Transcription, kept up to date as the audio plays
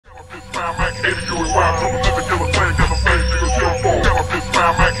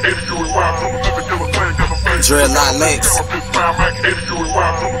Dreadlock legs,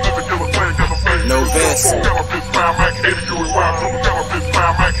 no vest.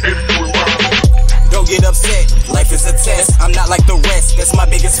 Don't get upset, life is a test. I'm not like the rest, that's my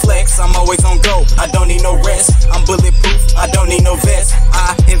biggest flex. I'm always on go, I don't need no rest. I'm bulletproof, I don't need no vest.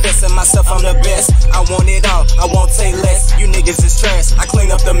 I invest in myself, I'm the best. I want it all, I won't take less. You niggas is trash, I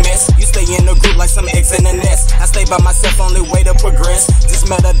clean up the mess. You stay in the group like some eggs in a nest. I stay by myself, only way to progress. Just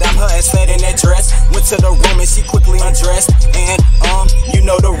met a dime, her ass fat in that dress. Went to the room and she quickly undressed. And you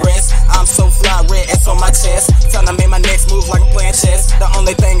know the rest. I'm so fly, red S on my chest. Time to make my next move like I'm playing chess. The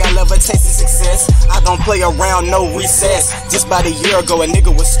only thing I love chase is success. I don't play around, no recess. Just about a year ago, a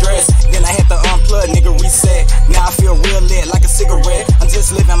nigga was stressed. Then I had to unplug, nigga reset. Now I feel real lit like a cigarette. I'm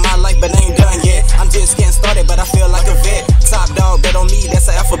just living my life, but I ain't done yet. I'm just getting started, but I feel like a vet. Top dog, bet on me, that's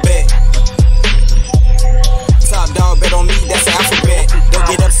an alphabet. Top dog, bet on me, that's an alphabet. Don't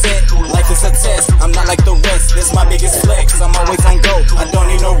get upset, life is a test. I'm not like the rest, this my biggest flex. I'm always on go, I don't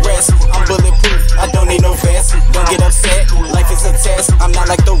need no rest. I'm bulletproof, I don't need no vest. Don't get upset, life is a test. I'm not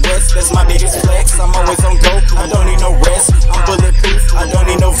like the rest, that's my biggest flex.